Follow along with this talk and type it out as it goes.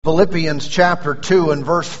Philippians chapter 2 and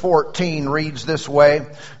verse 14 reads this way,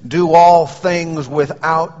 "Do all things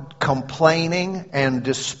without complaining and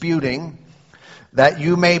disputing, that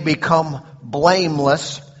you may become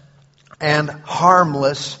blameless and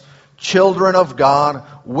harmless, children of God,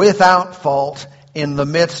 without fault, in the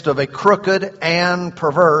midst of a crooked and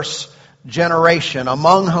perverse generation,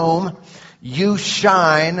 among whom you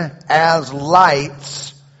shine as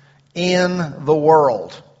lights in the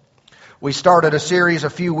world." We started a series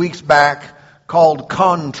a few weeks back called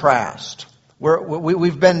Contrast, where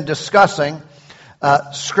we've been discussing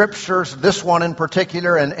scriptures, this one in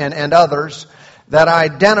particular and others, that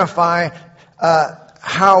identify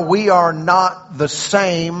how we are not the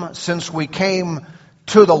same since we came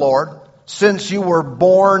to the Lord. Since you were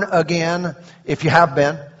born again, if you have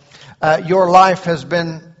been, your life has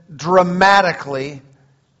been dramatically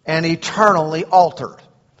and eternally altered.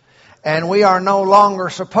 And we are no longer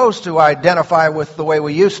supposed to identify with the way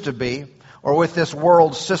we used to be, or with this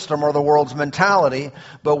world system or the world's mentality,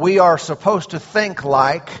 but we are supposed to think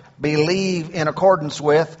like, believe in accordance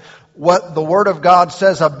with what the Word of God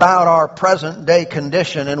says about our present day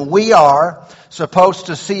condition. And we are supposed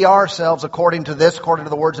to see ourselves, according to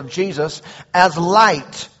the words of Jesus, as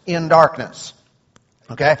light in darkness.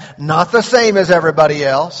 Okay? Not the same as everybody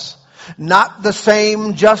else. Not the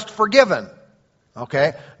same, just forgiven.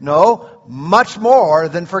 Okay? No, much more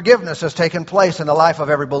than forgiveness has taken place in the life of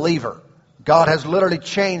every believer. God has literally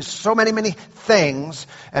changed so many things,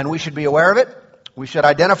 and we should be aware of it. We should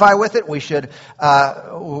identify with it. We should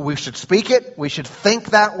speak it. We should think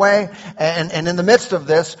that way. And in the midst of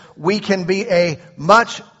this, we can be a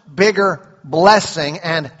much bigger blessing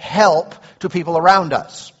and help to people around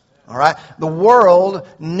us. All right? The world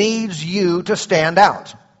needs you to stand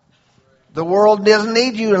out. The world doesn't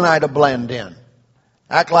need you and I to blend in.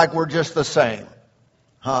 Act like we're just the same.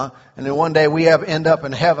 And then one day we end up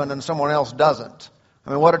in heaven and someone else doesn't. I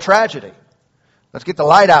mean, what a tragedy. Let's get the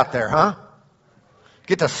light out there, huh?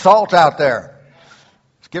 Get the salt out there.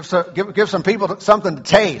 Give some people something to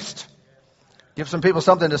taste. Give some people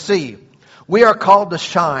something to see. We are called to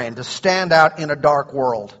shine, to stand out in a dark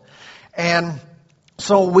world. And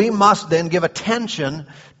so we must then give attention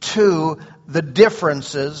to the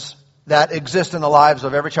differences that exist in the lives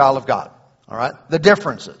of every child of God. All right? The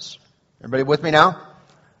differences. Everybody with me now?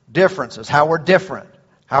 Differences. How we're different.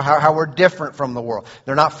 How we're different from the world.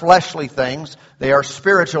 They're not fleshly things. They are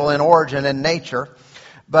spiritual in origin and nature.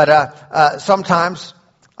 But sometimes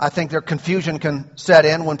I think their confusion can set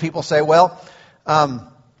in when people say, well,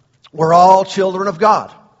 we're all children of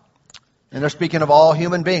God. And they're speaking of all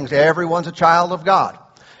human beings. Everyone's a child of God.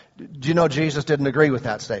 Do you know Jesus didn't agree with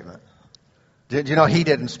that statement? Did you know he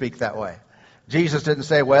didn't speak that way? Jesus didn't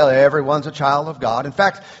say, well, everyone's a child of God. In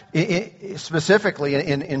fact, specifically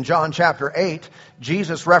in John chapter 8,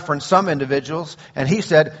 Jesus referenced some individuals, and he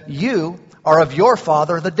said, you are of your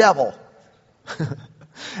father, the devil.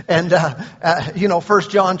 And, 1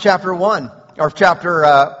 John chapter 1, or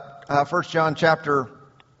 1 John chapter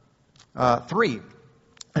 3,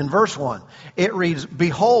 in verse 1, it reads,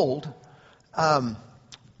 "Behold,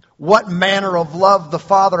 what manner of love the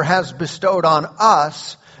Father has bestowed on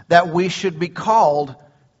us, that we should be called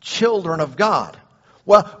children of God."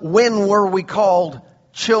 Well, when were we called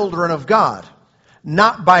children of God?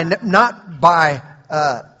 Not by the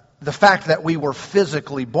fact that we were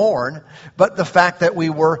physically born, but the fact that we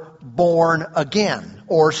were born again,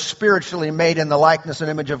 or spiritually made in the likeness and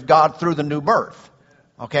image of God through the new birth.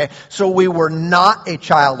 Okay? So we were not a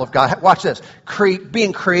child of God. Watch this.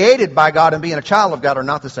 Being created by God and being a child of God are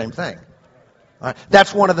not the same thing. All right?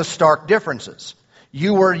 That's one of the stark differences.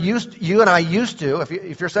 You and I used to,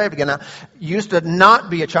 if you're saved again now, used to not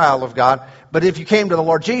be a child of God, but if you came to the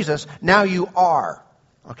Lord Jesus, now you are.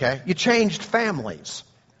 Okay? You changed families.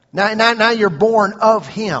 Now you're born of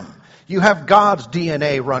Him. You have God's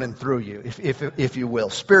DNA running through you, if you will,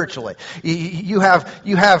 spiritually. You have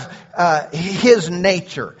His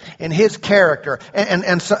nature and His character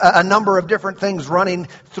and a number of different things running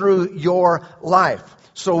through your life.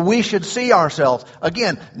 So we should see ourselves,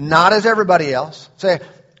 again, not as everybody else.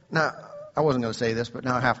 Now, I wasn't going to say this, but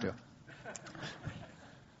now I have to.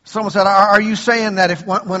 Someone said, are you saying that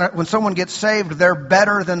when someone gets saved, they're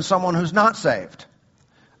better than someone who's not saved?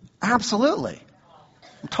 Absolutely.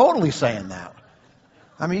 I'm totally saying that.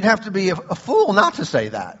 I mean, you'd have to be a fool not to say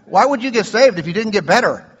that. Why would you get saved if you didn't get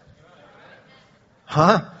better?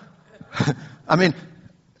 Huh? I mean,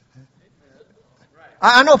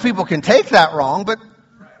 I know people can take that wrong, but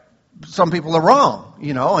some people are wrong,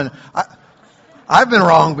 and I've been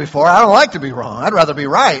wrong before. I don't like to be wrong. I'd rather be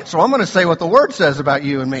right. So I'm going to say what the Word says about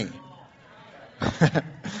you and me.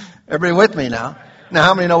 Everybody with me now? Now,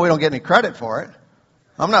 how many know we don't get any credit for it?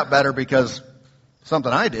 I'm not better because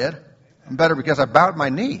something I did. I'm better because I bowed my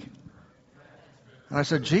knee. And I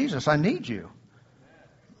said, Jesus, I need you.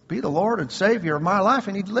 Be the Lord and Savior of my life.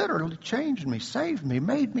 And He literally changed me, saved me,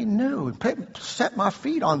 made me new, and set my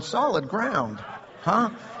feet on solid ground.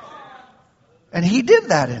 And He did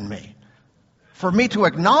that in me. For me to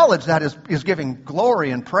acknowledge that is giving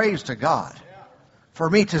glory and praise to God. For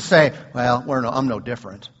me to say, well, I'm no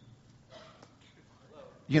different.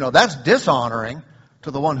 That's dishonoring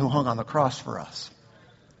to the one who hung on the cross for us.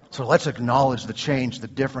 So let's acknowledge the change, the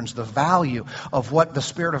difference, the value of what the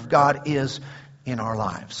Spirit of God is in our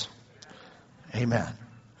lives. Amen.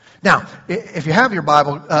 Now, if you have your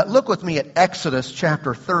Bible, look with me at Exodus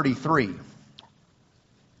chapter 33.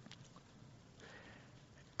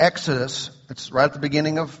 Exodus, it's right at the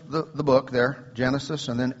beginning of the book there, Genesis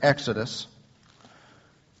and then Exodus.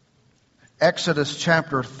 Exodus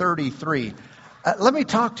chapter 33. Let me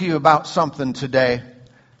talk to you about something today.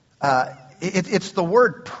 It's the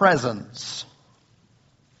word presence.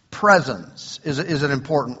 Presence is an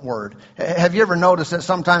important word. Have you ever noticed that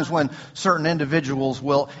sometimes when certain individuals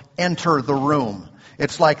will enter the room,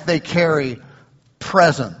 it's like they carry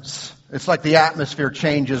presence. It's like the atmosphere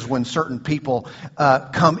changes when certain people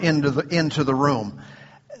come into the room.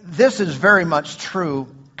 This is very much true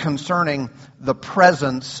concerning the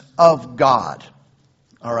presence of God.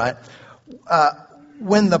 All right?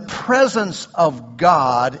 When the presence of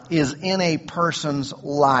God is in a person's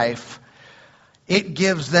life, it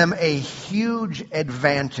gives them a huge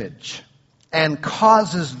advantage and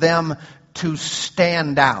causes them to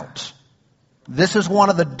stand out. This is one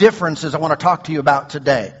of the differences I want to talk to you about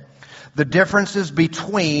today. The differences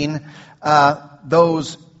between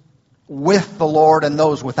those with the Lord and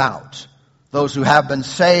those without. Those who have been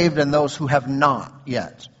saved and those who have not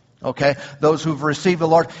yet. Okay? Those who've received the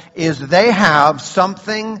Lord is they have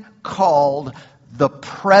something called the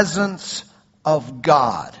presence of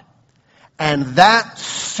God. And that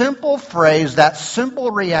simple phrase, that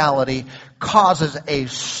simple reality causes a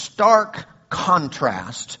stark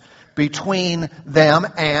contrast between them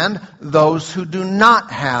and those who do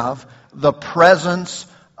not have the presence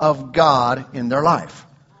of God in their life.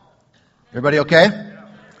 Everybody okay?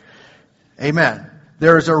 Amen.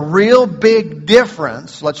 There's a real big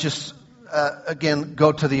difference, let's just again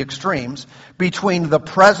go to the extremes, between the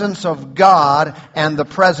presence of God and the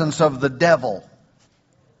presence of the devil.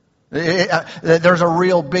 There's a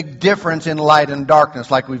real big difference in light and darkness,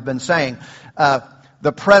 like we've been saying.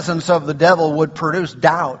 The presence of the devil would produce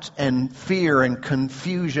doubt and fear and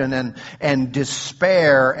confusion and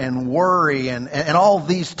despair and worry and all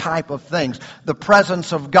these type of things. The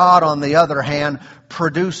presence of God, on the other hand,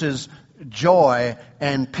 produces joy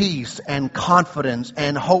and peace and confidence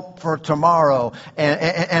and hope for tomorrow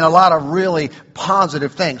and a lot of really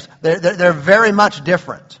positive things. They're very much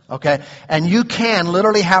different, okay? And you can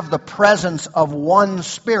literally have the presence of one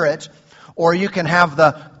spirit, or you can have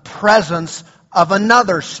the presence of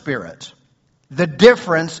another spirit. The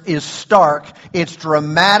difference is stark. It's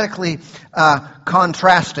dramatically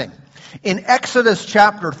contrasting. In Exodus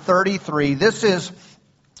chapter 33, this is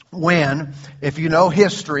when, if you know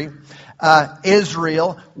history,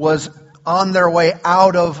 Israel was on their way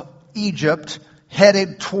out of Egypt,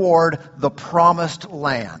 headed toward the promised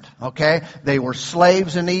land. Okay? They were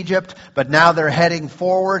slaves in Egypt, but now they're heading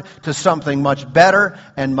forward to something much better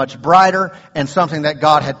and much brighter and something that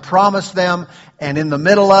God had promised them. And in the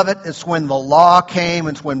middle of it, it's when the law came.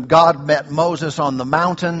 It's when God met Moses on the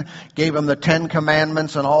mountain, gave him the 10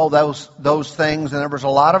 Commandments and all those things. And there was a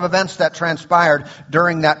lot of events that transpired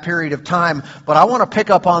during that period of time. But I want to pick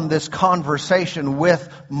up on this conversation with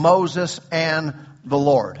Moses and the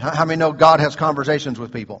Lord. How many know God has conversations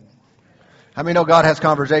with people? How many know God has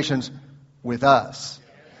conversations with us?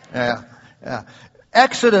 Yeah.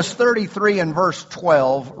 Exodus 33 and verse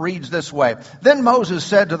 12 reads this way. Then Moses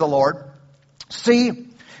said to the Lord, "See,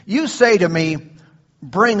 you say to me,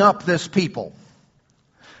 bring up this people,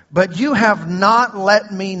 but you have not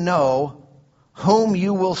let me know whom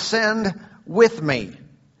you will send with me."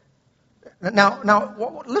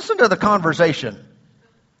 Now, listen to the conversation.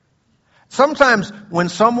 Sometimes when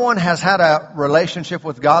someone has had a relationship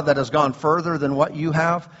with God that has gone further than what you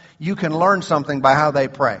have, you can learn something by how they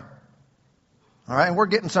pray. All right, and we're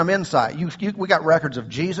getting some insight. We got records of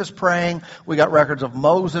Jesus praying. We got records of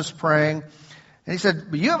Moses praying. And he said,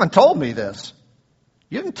 "But you haven't told me this.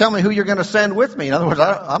 You didn't tell me who you're going to send with me. In other words,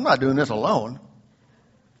 I'm not doing this alone.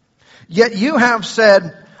 Yet you have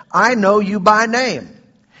said, I know you by name.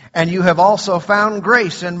 And you have also found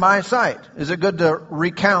grace in my sight." Is it good to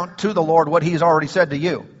recount to the Lord what He's already said to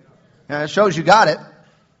you? And it shows you got it.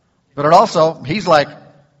 But it also, he's like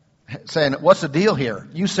saying, what's the deal here?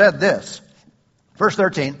 You said this. Verse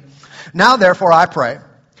 13, now therefore I pray,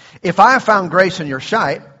 if I have found grace in your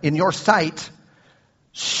sight,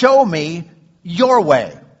 show me your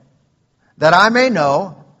way, that I may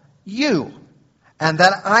know you, and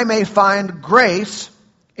that I may find grace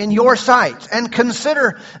in your sight. And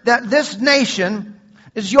consider that this nation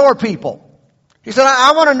is your people. He said,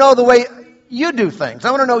 I want to know the way you do things.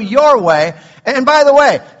 I want to know your way. And by the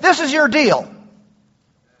way, this is your deal.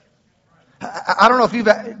 I don't know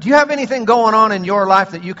if do you have anything going on in your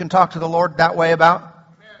life that you can talk to the Lord that way about?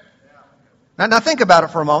 Now think about it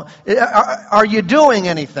for a moment. Are you doing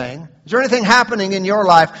anything? Is there anything happening in your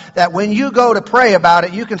life that when you go to pray about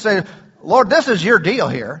it, you can say, Lord, this is your deal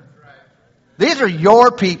here. These are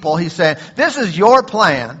your people, he's saying. This is your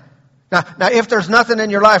plan. Now, if there's nothing in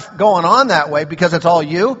your life going on that way because it's all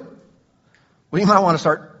you, well, you might want to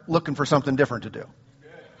start looking for something different to do.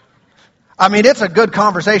 I mean, it's a good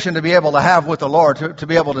conversation to be able to have with the Lord, to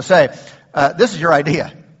be able to say, this is your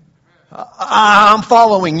idea. I'm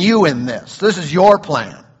following you in this. This is your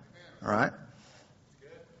plan. All right?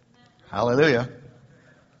 Hallelujah.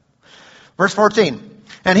 Verse 14.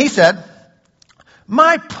 And he said,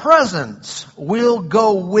 my presence will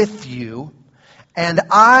go with you, and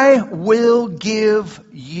I will give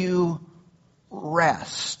you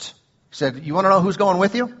rest. He said, you want to know who's going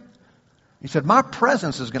with you? He said, my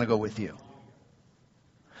presence is going to go with you.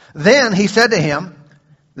 Then he said to him,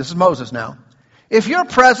 this is Moses now, if your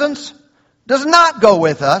presence does not go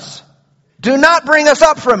with us, do not bring us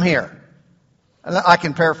up from here. And I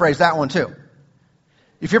can paraphrase that one too.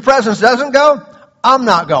 If your presence doesn't go, I'm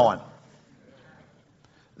not going.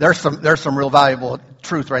 There's some real valuable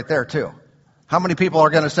truth right there too. How many people are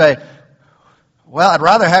going to say, well, I'd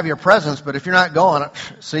rather have your presence, but if you're not going,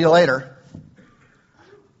 see you later.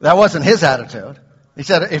 That wasn't his attitude. He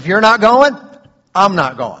said, if you're not going, I'm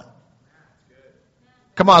not going.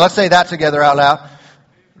 Come on, let's say that together out loud.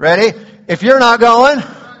 Ready? If you're not going,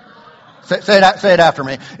 say it after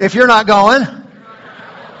me. If you're not going,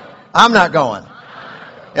 I'm not going.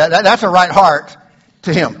 Yeah, that's a right heart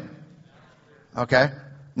to him. Okay?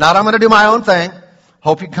 Not I'm going to do my own thing.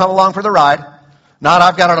 Hope you can come along for the ride. Not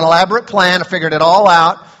I've got an elaborate plan. I figured it all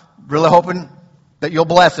out. Really hoping that you'll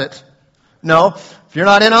bless it. No. If you're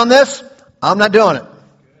not in on this, I'm not doing it.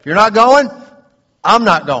 If you're not going, I'm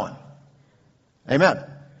not going. Amen.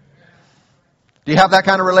 Do you have that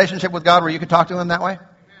kind of relationship with God where you can talk to Him that way?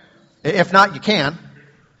 If not, you can.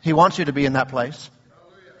 He wants you to be in that place.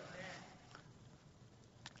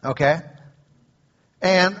 Okay?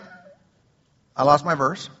 And I lost my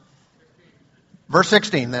verse. Verse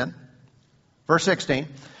 16 then. Verse 16.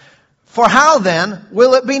 For how then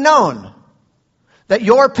will it be known that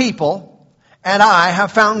your people and I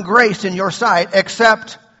have found grace in your sight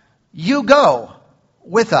except you go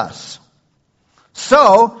with us?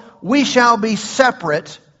 So we shall be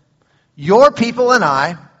separate, your people and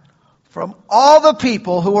I, from all the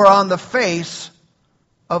people who are on the face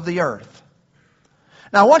of the earth.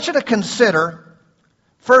 Now I want you to consider,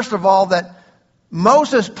 first of all, that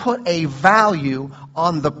Moses put a value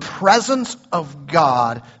on the presence of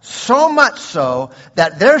God, so much so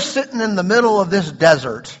that they're sitting in the middle of this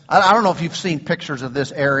desert. I don't know if you've seen pictures of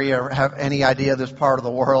this area or have any idea of this part of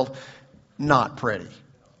the world. Not pretty.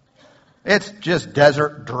 It's just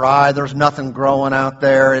desert, dry. There's nothing growing out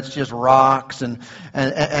there. It's just rocks.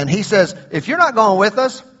 And he says, if you're not going with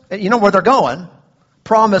us, you know where they're going?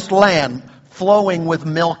 Promised land flowing with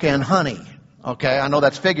milk and honey. Okay, I know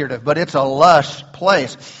that's figurative, but it's a lush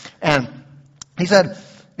place. And he said,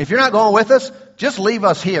 if you're not going with us, just leave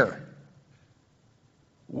us here.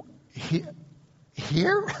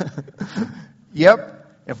 Here? Yep.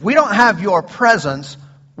 If we don't have your presence,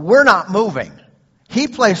 we're not moving. He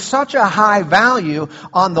placed such a high value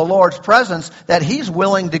on the Lord's presence that He's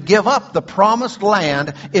willing to give up the promised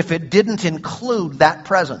land if it didn't include that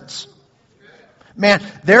presence. Man,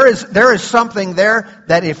 there is something there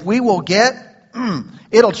that if we will get,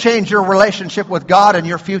 it'll change your relationship with God and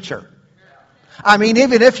your future. I mean,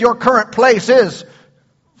 even if your current place is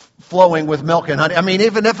flowing with milk and honey, I mean,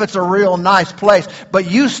 even if it's a real nice place, but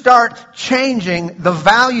you start changing the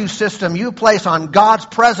value system you place on God's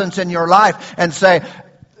presence in your life and say,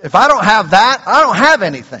 if I don't have that, I don't have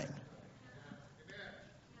anything.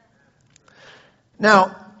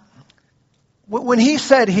 Now, when he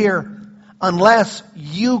said here, unless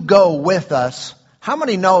you go with us, how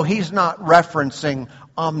many know he's not referencing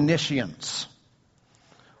omniscience?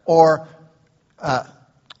 Or, I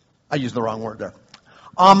used the wrong word there.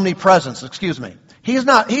 Omnipresence, excuse me. He's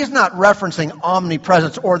not referencing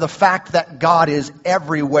omnipresence or the fact that God is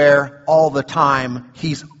everywhere all the time.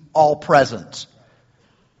 He's all present.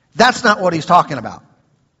 That's not what he's talking about.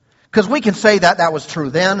 Because we can say that was true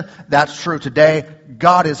then, that's true today.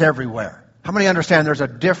 God is everywhere. How many understand there's a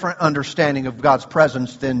different understanding of God's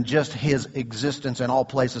presence than just His existence in all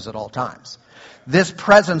places at all times? This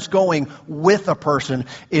presence going with a person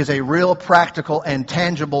is a real practical and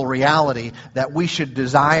tangible reality that we should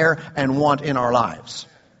desire and want in our lives.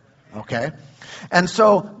 Okay? And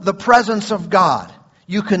so the presence of God,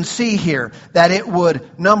 you can see here that it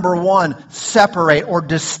would, number one, separate or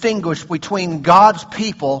distinguish between God's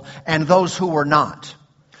people and those who were not.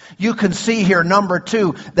 You can see here, number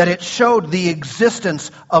two, that it showed the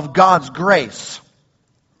existence of God's grace.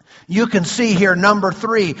 You can see here, number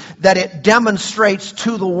three, that it demonstrates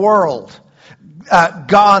to the world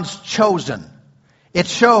God's chosen. It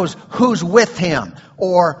shows who's with Him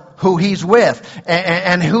or who He's with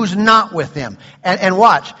and who's not with Him. And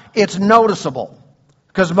watch, it's noticeable.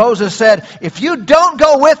 Because Moses said, if you don't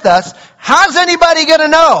go with us, how's anybody going to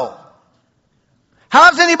know?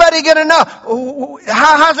 How's anybody going to know?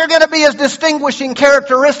 How's there going to be a distinguishing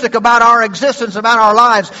characteristic about our existence, about our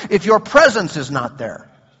lives, if your presence is not there?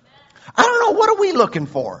 I don't know. What are we looking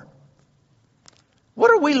for?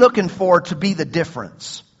 What are we looking for to be the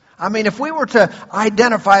difference? I mean, if we were to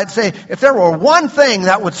identify and say, if there were one thing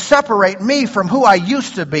that would separate me from who I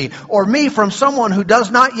used to be, or me from someone who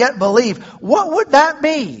does not yet believe, what would that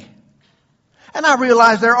be? And I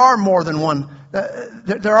realize there are more than one.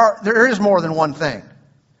 There is more than one thing.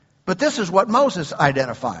 But this is what Moses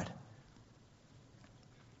identified.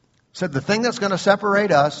 Said the thing that's going to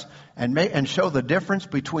separate us and show the difference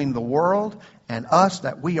between the world and us,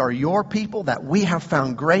 that we are your people, that we have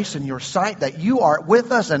found grace in your sight, that you are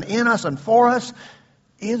with us and in us and for us,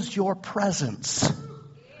 is your presence.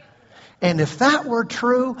 And if that were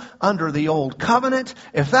true under the old covenant,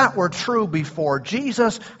 if that were true before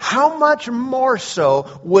Jesus, how much more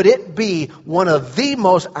so would it be one of the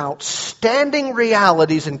most outstanding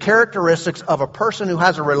realities and characteristics of a person who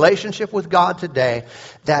has a relationship with God today,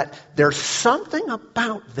 that there's something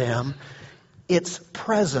about them, its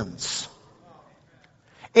presence.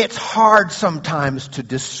 It's hard sometimes to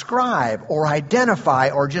describe or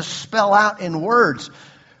identify or just spell out in words,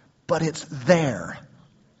 but it's there.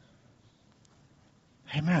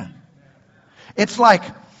 Amen. It's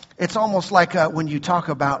almost like when you talk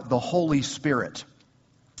about the Holy Spirit.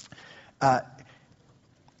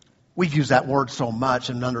 We've used that word so much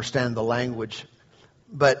and understand the language,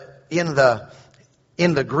 but in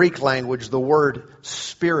the Greek language, the word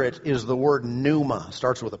spirit is the word pneuma.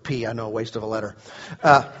 Starts with a P. I know, a waste of a letter.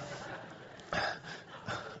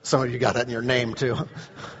 Some of you got that in your name too.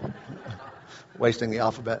 Wasting the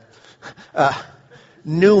alphabet.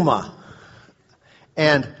 Pneuma.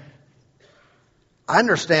 And I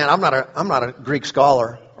understand, I'm not a Greek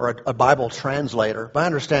scholar or a Bible translator, but I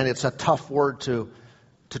understand it's a tough word to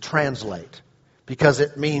translate because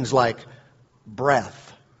it means like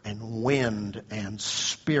breath and wind and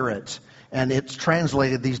spirit. And it's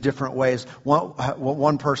translated these different ways.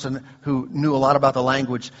 One person who knew a lot about the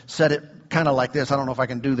language said it kind of like this. I don't know if I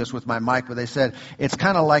can do this with my mic, but they said it's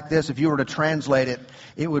kind of like this. If you were to translate it,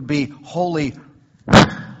 it would be holy.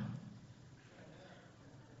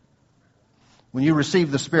 When you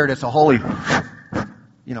receive the Spirit, it's a holy,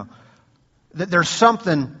 there's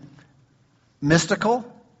something mystical.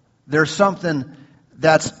 There's something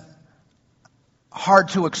that's hard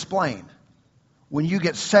to explain. When you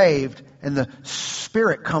get saved and the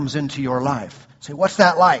Spirit comes into your life. Say, what's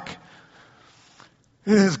that like?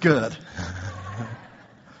 It is good.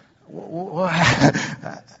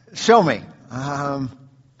 Show me.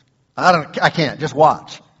 I can't. Just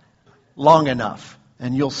watch long enough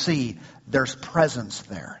and you'll see there's presence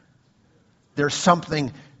there. There's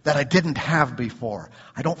something that I didn't have before.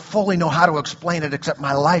 I don't fully know how to explain it except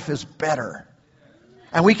my life is better.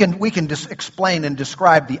 And we can explain and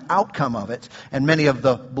describe the outcome of it and many of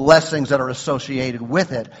the blessings that are associated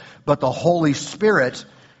with it. But the Holy Spirit,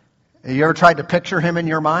 have you ever tried to picture Him in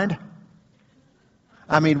your mind?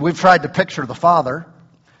 I mean, we've tried to picture the Father.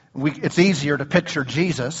 It's easier to picture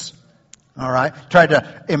Jesus. All right? Try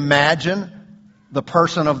to imagine the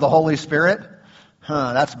person of the Holy Spirit.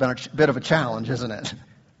 That's been a bit of a challenge, isn't it?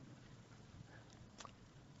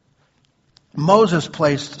 Moses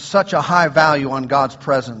placed such a high value on God's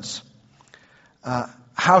presence.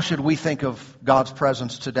 How should we think of God's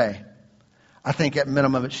presence today? I think at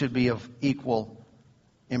minimum it should be of equal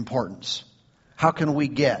importance. How can we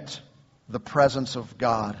get the presence of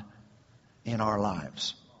God in our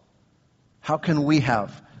lives? How can we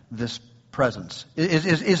have this presence?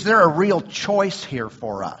 Is there a real choice here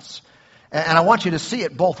for us? And I want you to see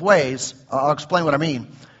it both ways. I'll explain what I mean.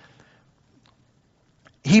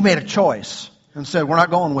 He made a choice and said, we're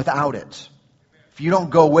not going without it. If you don't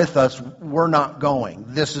go with us, we're not going.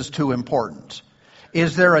 This is too important.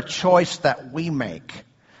 Is there a choice that we make?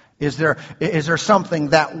 Is there something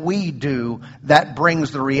that we do that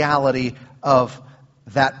brings the reality of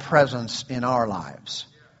that presence in our lives?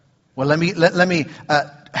 Well, let me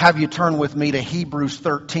have you turn with me to Hebrews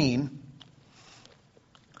 13.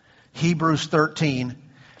 Hebrews 13.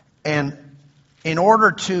 And in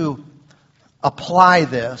order to apply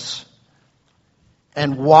this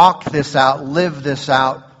and walk this out, live this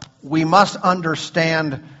out, we must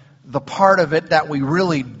understand the part of it that we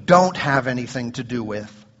really don't have anything to do with.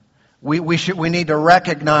 We need to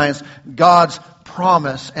recognize God's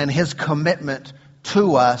promise and His commitment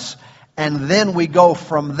to us, and then we go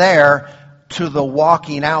from there to the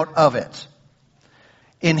walking out of it.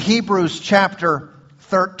 In Hebrews chapter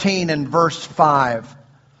 13 and verse 5,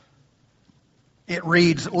 it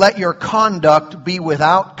reads, "Let your conduct be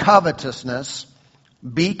without covetousness.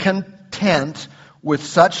 Be content with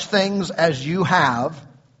such things as you have.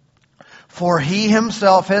 For He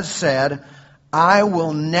Himself has said, I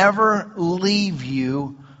will never leave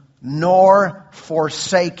you nor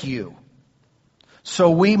forsake you.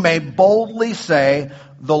 So we may boldly say,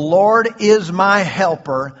 the Lord is my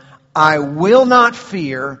helper. I will not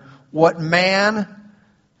fear what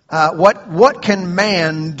can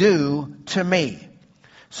man do to me?"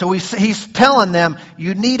 So he's telling them,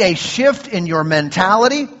 you need a shift in your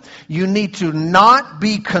mentality. You need to not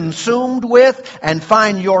be consumed with and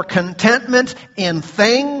find your contentment in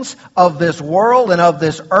things of this world and of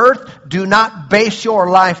this earth. Do not base your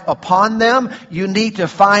life upon them. You need to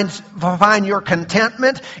find your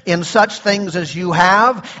contentment in such things as you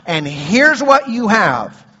have. And here's what you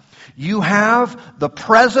have. You have the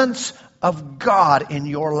presence of God in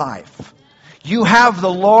your life. You have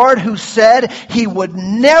the Lord who said He would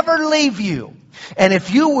never leave you. And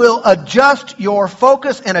if you will adjust your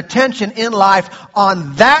focus and attention in life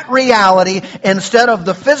on that reality instead of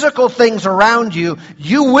the physical things around you,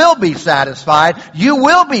 you will be satisfied. You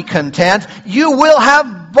will be content. You will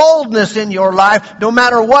have boldness in your life no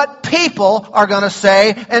matter what people are going to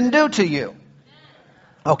say and do to you.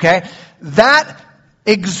 Okay? That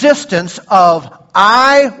existence of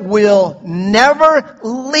I will never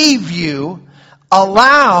leave you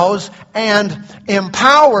allows and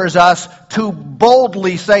empowers us to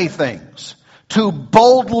boldly say things, to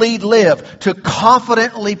boldly live, to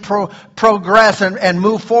confidently progress and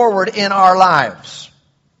move forward in our lives.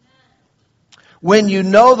 When you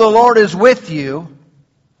know the Lord is with you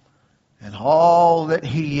and all that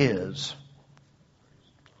He is,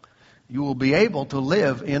 you will be able to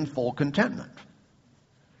live in full contentment.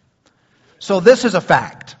 So this is a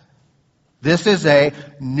fact. This is a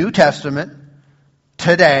New Testament,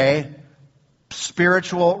 today,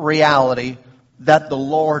 spiritual reality that the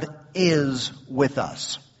Lord is with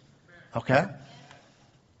us. Okay?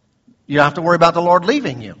 You don't have to worry about the Lord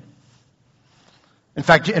leaving you. In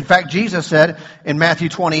fact, Jesus said in Matthew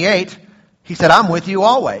 28, He said, I'm with you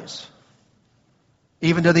always,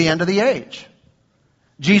 even to the end of the age.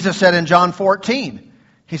 Jesus said in John 14,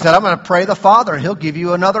 He said, I'm going to pray the Father, and He'll give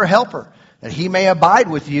you another helper, that He may abide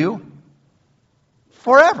with you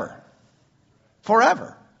forever.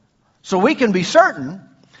 Forever. So we can be certain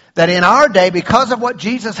that in our day, because of what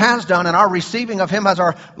Jesus has done and our receiving of Him as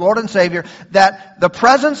our Lord and Savior, that the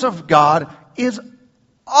presence of God is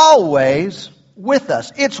always with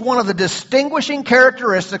us. It's one of the distinguishing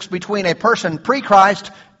characteristics between a person pre-Christ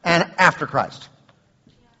and after Christ.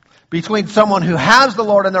 Between someone who has the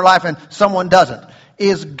Lord in their life and someone doesn't.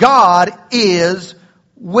 Is God is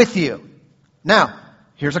with you. Now,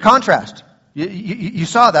 here's a contrast. You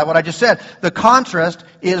saw that, what I just said. The contrast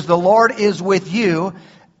is the Lord is with you.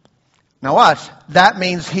 Now watch. That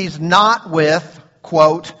means He's not with,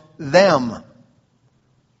 quote, them. All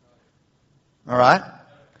right?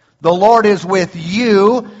 The Lord is with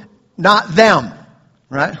you, not them.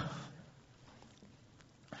 Right?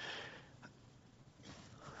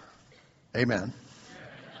 Amen.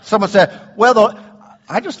 Someone said, well,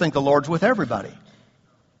 I just think the Lord's with everybody.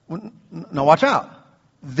 No, watch out.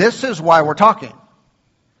 This is why we're talking.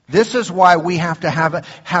 This is why we have to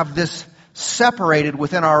have this separated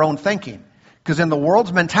within our own thinking. Because in the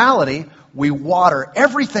world's mentality, we water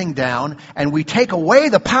everything down and we take away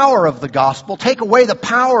the power of the gospel, take away the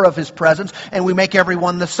power of His presence, and we make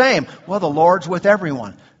everyone the same. Well, the Lord's with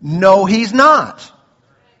everyone. No, He's not.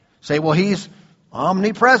 Say, well, He's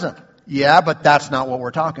omnipresent. Yeah, but that's not what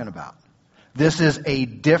we're talking about. This is a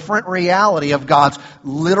different reality of God's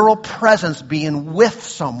literal presence being with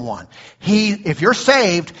someone. If you're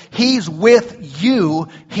saved, He's with you.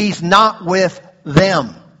 He's not with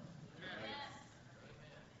them.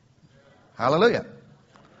 Hallelujah.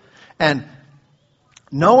 And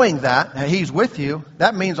knowing that He's with you,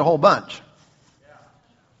 that means a whole bunch.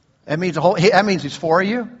 That means He's for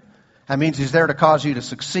you. That means He's there to cause you to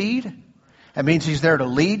succeed. That means He's there to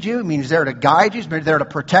lead you. It means He's there to guide you. He's there to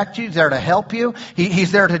protect you. He's there to help you.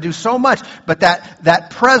 He's there to do so much. But that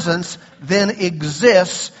presence then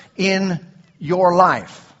exists in your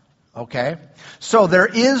life. Okay? So there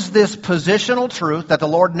is this positional truth that the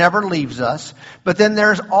Lord never leaves us. But then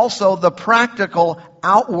there's also the practical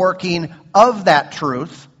outworking of that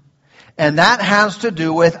truth. And that has to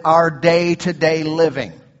do with our day-to-day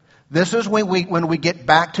living. This is when we get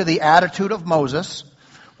back to the attitude of Moses,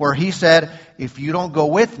 where he said, if you don't go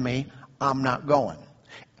with me, I'm not going.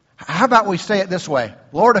 How about we say it this way?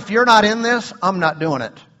 Lord, if you're not in this, I'm not doing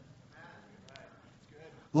it.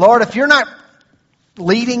 Lord, if you're not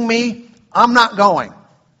leading me, I'm not going.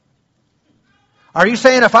 Are you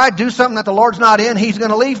saying if I do something that the Lord's not in, He's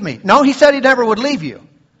going to leave me? No, He said He never would leave you.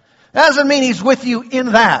 That doesn't mean He's with you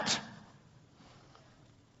in that.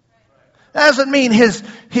 That doesn't mean His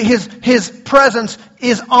presence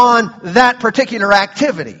is on that particular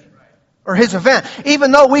activity or His event.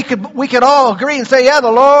 Even though we could all agree and say, yeah, the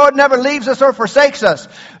Lord never leaves us or forsakes us.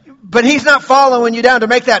 But He's not following you down to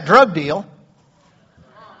make that drug deal.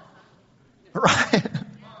 Right?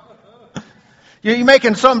 You're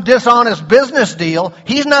making some dishonest business deal.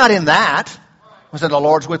 He's not in that. I said, the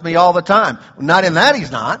Lord's with me all the time. Not in that, He's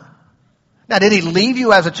not. Now, did He leave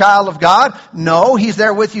you as a child of God? No, He's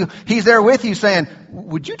there with you. He's there with you saying,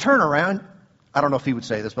 would you turn around? I don't know if He would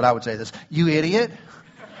say this, but I would say this. You idiot.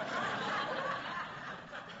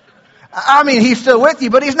 I mean, He's still with you,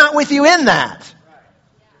 but He's not with you in that.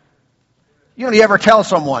 You ever tell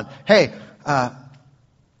someone, hey,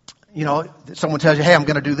 someone tells you, hey, I'm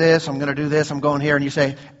going to do this, I'm going here, and you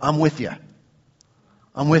say, I'm with you.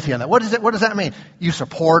 I'm with you on that. What does that mean? You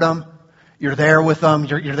support them. You're there with them.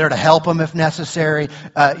 You're there to help them if necessary.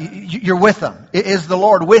 You're with them. Is the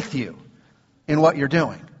Lord with you in what you're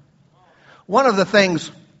doing? One of the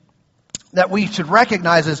things that we should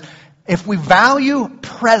recognize is if we value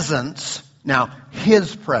presence, now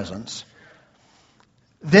His presence,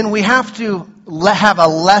 then we have to have a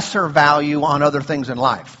lesser value on other things in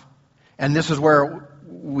life. And this is where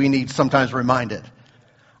we need sometimes reminded.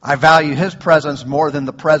 I value His presence more than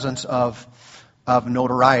the presence of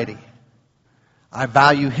notoriety. I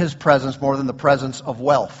value His presence more than the presence of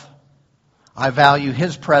wealth. I value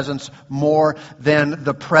His presence more than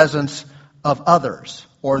the presence of others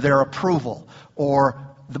or their approval, or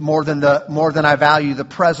more than I value the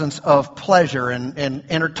presence of pleasure and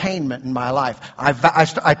entertainment in my life.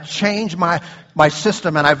 I change my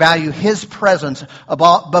system and I value His presence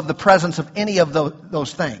above the presence of any of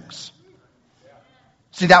those things.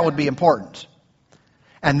 See, that would be important.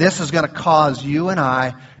 And this is going to cause you and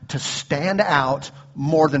I to stand out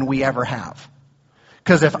more than we ever have.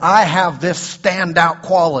 Because if I have this standout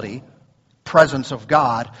quality, presence of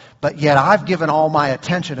God, but yet I've given all my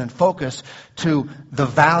attention and focus to the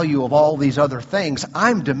value of all these other things,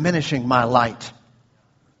 I'm diminishing my light.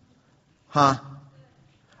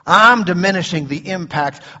 I'm diminishing the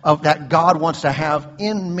impact of that God wants to have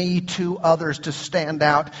in me to others to stand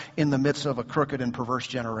out in the midst of a crooked and perverse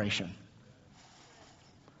generation.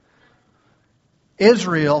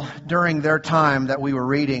 Israel, during their time that we were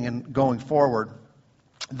reading and going forward,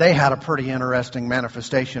 they had a pretty interesting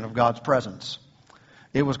manifestation of God's presence.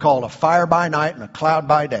 It was called a fire by night and a cloud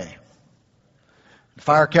by day. The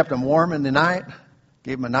fire kept them warm in the night,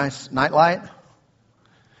 gave them a nice night light.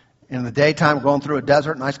 In the daytime, going through a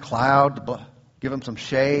desert, nice cloud to give them some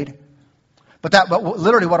shade. But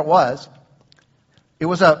literally what it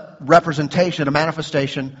was a representation, a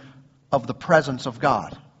manifestation of the presence of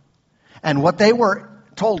God. And what they were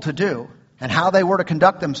told to do and how they were to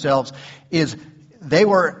conduct themselves is they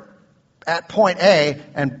were at point A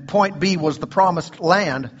and point B was the promised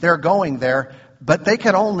land. They're going there, but they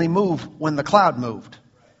could only move when the cloud moved.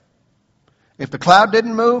 If the cloud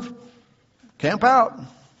didn't move, camp out.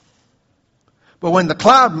 But when the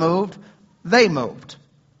cloud moved, they moved.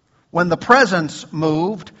 When the presence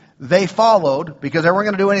moved, they followed because they weren't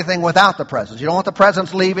going to do anything without the presence. You don't want the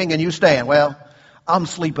presence leaving and you staying. Well, I'm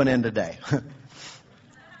sleeping in today.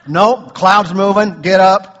 No, cloud's moving, get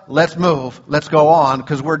up, let's move, let's go on,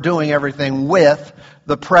 because we're doing everything with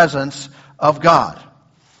the presence of God.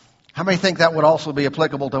 How many think that would also be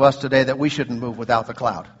applicable to us today, that we shouldn't move without the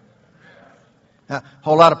cloud? A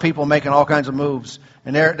whole lot of people making all kinds of moves,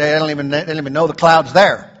 and they don't even know the cloud's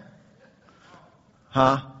there.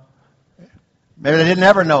 Maybe they didn't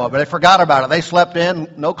ever know it, but they forgot about it. They slept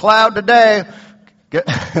in, no cloud today.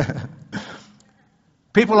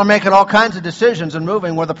 People are making all kinds of decisions and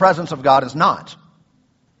moving where the presence of God is not.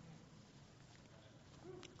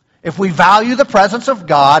 If we value the presence of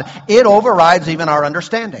God, it overrides even our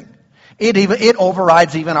understanding. It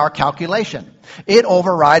overrides even our calculation. It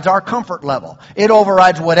overrides our comfort level. It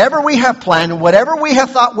overrides whatever we have planned and whatever we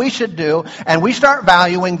have thought we should do, and we start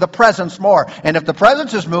valuing the presence more. And if the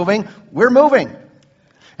presence is moving, we're moving.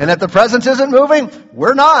 And if the presence isn't moving,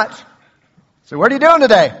 we're not. So what are you doing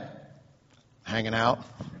today? Hanging out.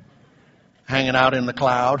 Hanging out in the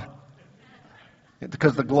cloud.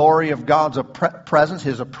 Because the glory of God's presence,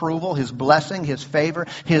 His approval, His blessing, His favor,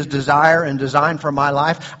 His desire and design for my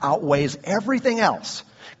life outweighs everything else.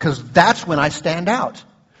 Because that's when I stand out.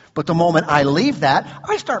 But the moment I leave that,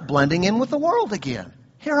 I start blending in with the world again.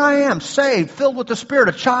 Here I am, saved, filled with the Spirit,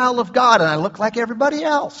 a child of God, and I look like everybody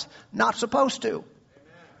else. Not supposed to.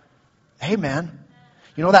 Amen.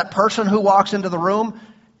 You know that person who walks into the room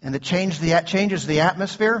and it changes the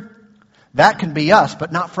atmosphere? That can be us,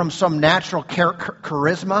 but not from some natural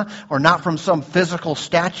charisma or not from some physical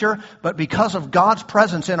stature, but because of God's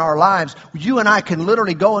presence in our lives, you and I can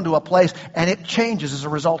literally go into a place and it changes as a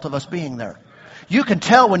result of us being there. You can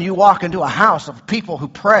tell when you walk into a house of people who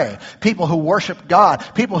pray, people who worship God,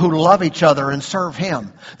 people who love each other and serve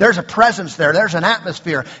Him. There's a presence there. There's an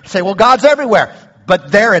atmosphere. You say, well, God's everywhere.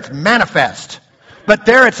 But there it's manifest. But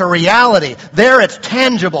there it's a reality. There it's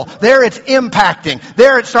tangible. There it's impacting.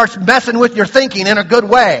 There it starts messing with your thinking in a good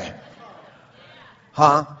way.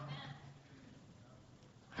 Huh?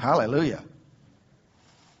 Hallelujah.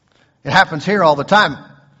 It happens here all the time.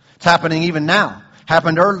 It's happening even now.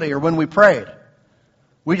 Happened earlier when we prayed.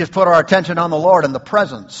 We just put our attention on the Lord, and the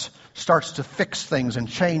presence starts to fix things and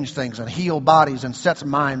change things and heal bodies and sets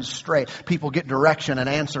minds straight. People get direction and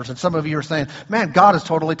answers. And some of you are saying, man, God is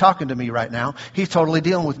totally talking to me right now. He's totally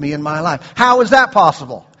dealing with me in my life. How is that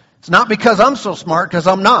possible? It's not because I'm so smart, because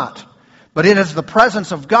I'm not. But it is the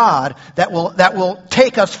presence of God that will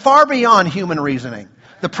take us far beyond human reasoning.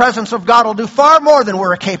 The presence of God will do far more than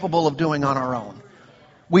we're capable of doing on our own.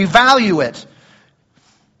 We value it.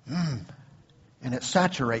 And it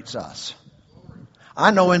saturates us.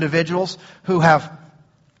 I know individuals who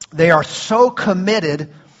they are so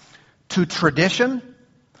committed to tradition.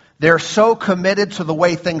 They're so committed to the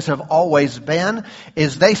way things have always been,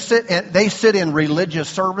 is they sit in religious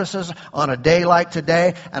services on a day like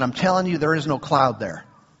today, and I'm telling you, there is no cloud there.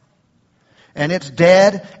 And it's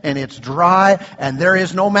dead, and it's dry, and there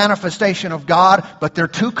is no manifestation of God, but they're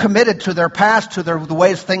too committed to their past, to the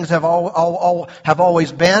ways things have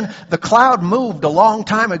always been. The cloud moved a long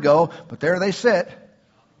time ago, but there they sit,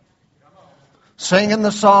 singing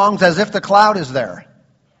the songs as if the cloud is there.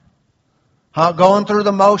 Going through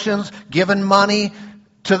the motions, giving money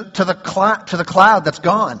to the cloud that's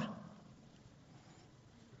gone.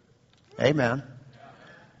 Amen.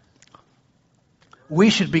 We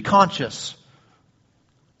should be conscious,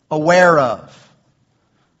 aware of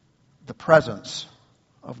the presence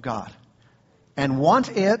of God, and want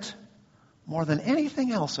it more than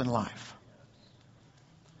anything else in life.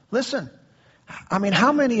 Listen, I mean,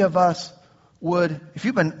 how many of us would, if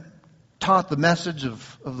you've been taught the message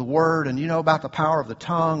of the Word and you know about the power of the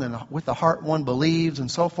tongue and with the heart one believes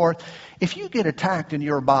and so forth, if you get attacked in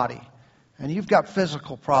your body and you've got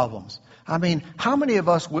physical problems, I mean, how many of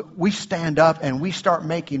us, we stand up and we start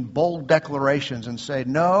making bold declarations and say,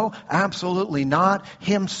 no, absolutely not.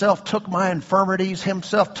 Himself took my infirmities.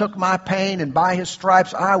 Himself took my pain. And by His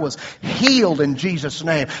stripes, I was healed in Jesus'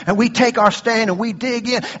 name. And we take our stand and we dig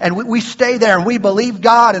in and we stay there and we believe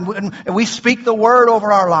God and we speak the Word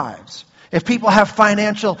over our lives. If people have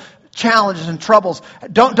financial challenges and troubles,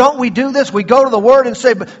 don't we do this? We go to the Word and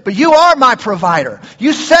say, but you are my provider.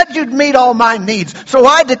 You said you'd meet all my needs. So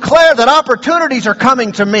I declare that opportunities are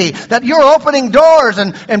coming to me, that you're opening doors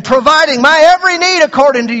and providing my every need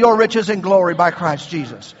according to your riches and glory by Christ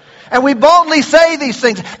Jesus. And we boldly say these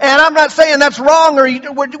things. And I'm not saying that's wrong or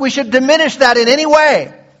we should diminish that in any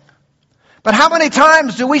way. But how many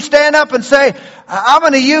times do we stand up and say, I'm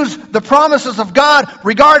going to use the promises of God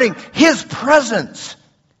regarding His presence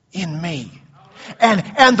in me.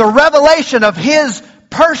 And the revelation of His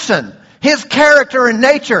person, His character and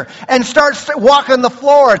nature, and start walking the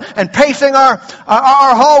floor and pacing our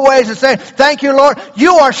hallways and saying, thank you, Lord,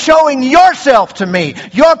 you are showing yourself to me.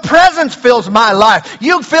 Your presence fills my life.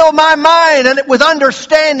 You fill my mind and with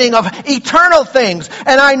understanding of eternal things.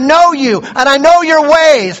 And I know you, and I know your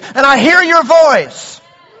ways, and I hear your voice.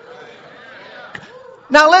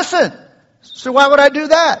 Now listen, so why would I do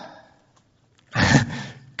that?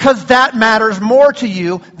 Because that matters more to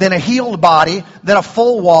you than a healed body, than a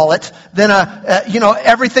full wallet, than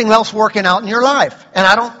everything else working out in your life.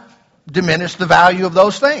 And diminish the value of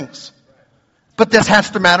those things. But this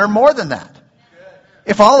has to matter more than that.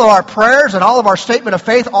 If all of our prayers and all of our statement of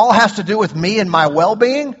faith all has to do with me and my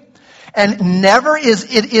well-being, and never is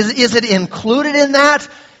it included in that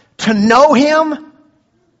to know Him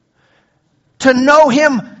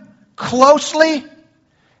closely,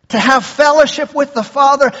 to have fellowship with the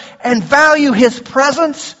Father and value His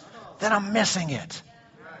presence, then I'm missing it.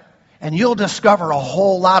 And you'll discover a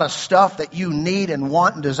whole lot of stuff that you need and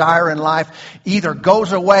want and desire in life either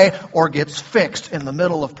goes away or gets fixed in the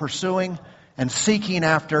middle of pursuing and seeking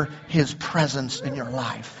after His presence in your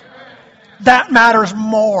life. That matters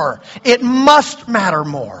more. It must matter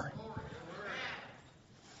more.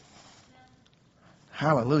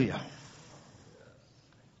 Hallelujah.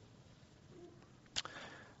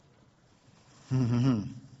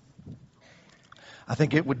 I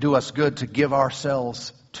think it would do us good to give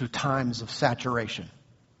ourselves to times of saturation.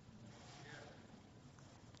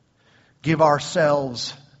 Give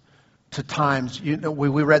ourselves to times. You know,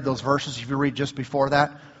 we read those verses. If you read just before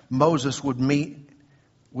that, Moses would meet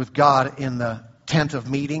with God in the tent of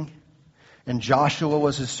meeting, and Joshua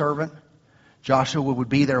was his servant. Joshua would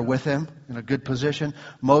be there with him in a good position.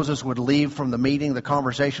 Moses would leave from the meeting, the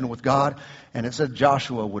conversation with God, and it said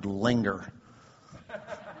Joshua would linger.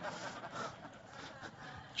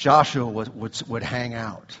 Joshua would hang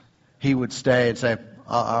out. He would stay and say,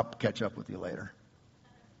 I'll catch up with you later.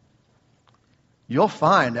 You'll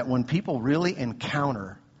find that when people really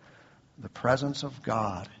encounter the presence of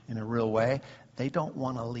God in a real way, they don't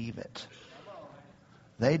want to leave it.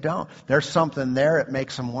 They don't. There's something there that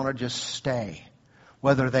makes them want to just stay.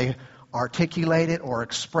 Whether they articulate it or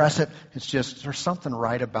express it, it's just, there's something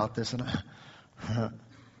right about this. And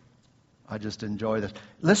I just enjoy this.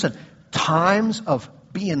 Listen, times of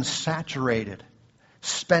being saturated,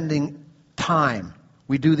 spending time.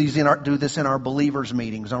 We do this in our believers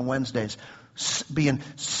meetings on Wednesdays. Being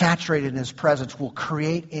saturated in His presence will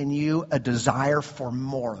create in you a desire for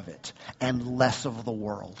more of it and less of the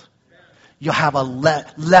world. You'll have a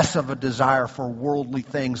less of a desire for worldly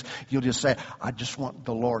things. You'll just say, I just want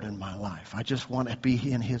the Lord in my life. I just want to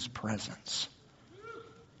be in His presence.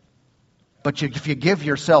 But if you give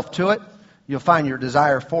yourself to it, you'll find your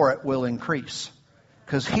desire for it will increase.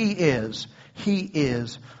 Because He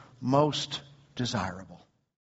is most desirable.